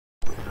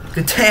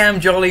Good day, I'm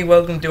Jolly.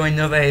 Welcome to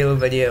another Halo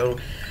video.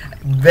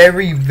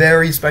 Very,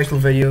 very special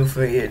video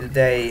for you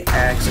today.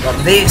 Cause I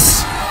got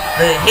this,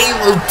 the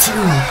Halo 2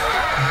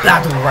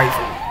 Battle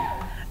Rifle.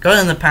 Got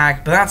it in the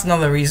pack, but that's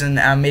another reason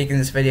I'm making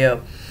this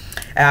video.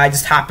 I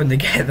just happened to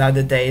get it the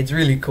other day. It's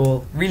really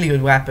cool, really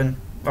good weapon.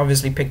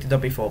 Obviously picked it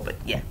up before, but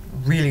yeah,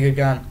 really good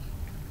gun.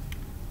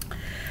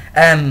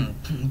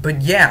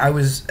 But yeah, I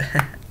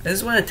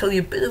just want to tell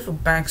you a bit of a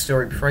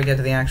backstory before I get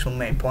to the actual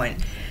main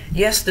point.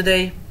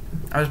 Yesterday,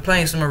 I was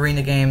playing some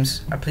arena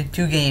games. I played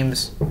 2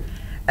 games.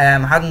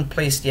 Hadn't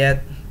placed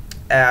yet.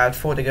 I had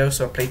 4 to go,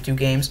 so I played 2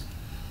 games.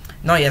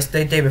 Not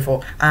yesterday, day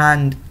before.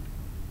 And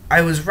I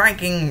was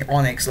ranking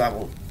Onyx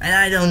level. And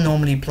I don't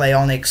normally play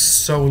Onyx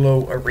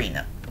solo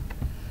arena.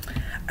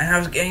 And I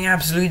was getting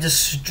absolutely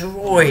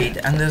destroyed.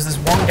 And there's this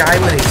one guy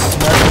with a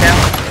Smurf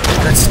account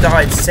that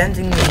started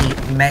sending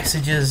me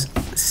messages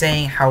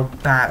saying how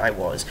bad I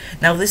was.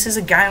 Now this is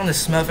a guy on a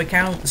Smurf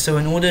account, so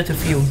in order to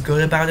feel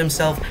good about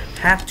himself,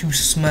 had to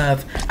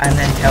Smurf and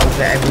then tell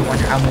everyone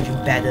how much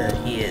better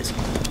he is.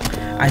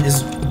 And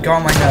this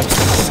got my nerves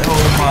so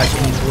much,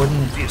 and he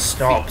wouldn't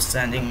stop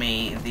sending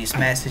me these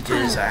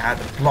messages. I had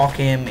to block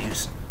him. He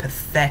was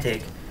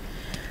pathetic.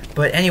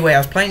 But anyway, I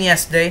was playing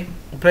yesterday.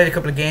 I played a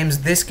couple of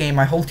games. This game,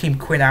 my whole team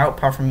quit out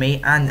apart from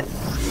me, and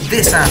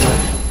this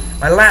happened.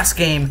 My last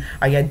game,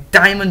 I get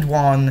Diamond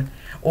 1,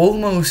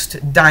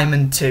 almost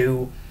Diamond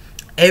 2,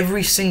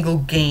 every single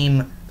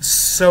game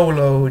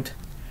soloed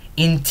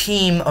in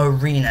Team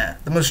Arena.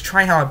 The most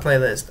tryhard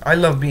playlist. I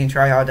love being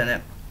tryhard in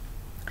it.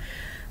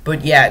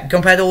 But yeah,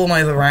 compared to all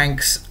my other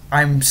ranks,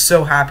 I'm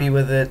so happy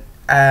with it.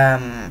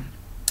 And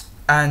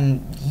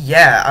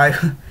yeah,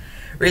 I'm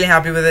really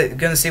happy with it.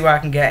 Gonna see what I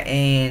can get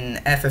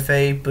in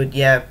FFA. But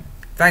yeah,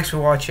 thanks for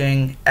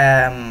watching.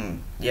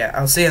 Yeah,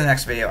 I'll see you in the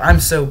next video. I'm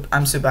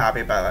super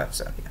happy about that.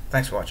 So yeah,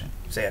 thanks for watching.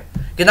 See ya.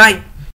 Good night.